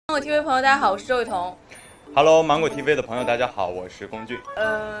芒果 TV 朋友，大家好，我是周雨彤。Hello， 芒果 TV 的朋友，大家好，我是龚俊。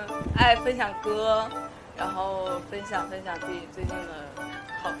爱分享歌，然后分享自己最近的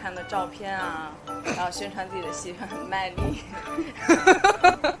好看的照片啊，然后宣传自己的戏很卖力。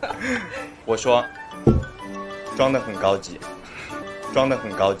我说，装得很高级，装得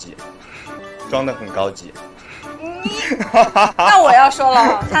很高级，装得很高级。那我要说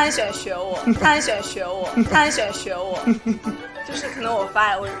了，他很喜欢学我，他很喜欢学我，他很喜欢学我。就是可能我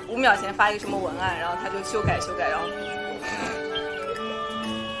5秒前发一个什么文案，然后他就修改，然后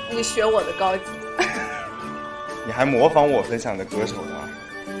那个学我的高级。你还模仿我分享的歌手呢？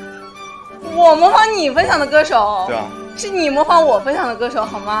我模仿你分享的歌手？对啊，是你模仿我分享的歌手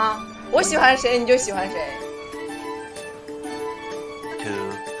好吗？我喜欢谁你就喜欢谁。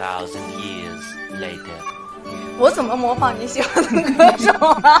2000 years later。我怎么模仿你喜欢的歌手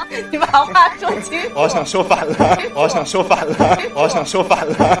啊？你把话说清楚。我好想说反了，我好想说反了，我好想说反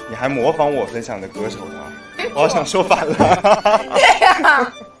了。你还模仿我分享的歌手呢？我好想说反了。对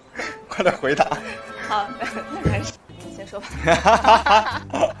呀。快点回答。好，那还是你先说吧。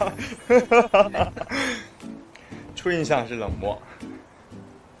初印象是冷漠，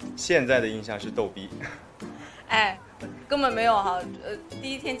现在的印象是逗逼。哎，根本没有哈，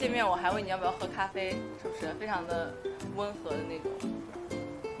第一天见面我还问你要不要喝咖啡，是不是非常的温和的那种？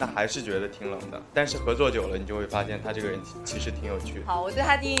那还是觉得挺冷的，但是合作久了，你就会发现他这个人其实挺有趣的。好，我对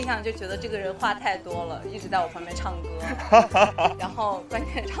他第一印象就觉得这个人话太多了，一直在我旁边唱歌，然后关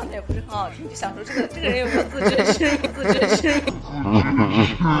键唱的也不是很好听，就想说这个人有没有自知之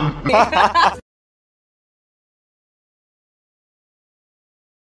明？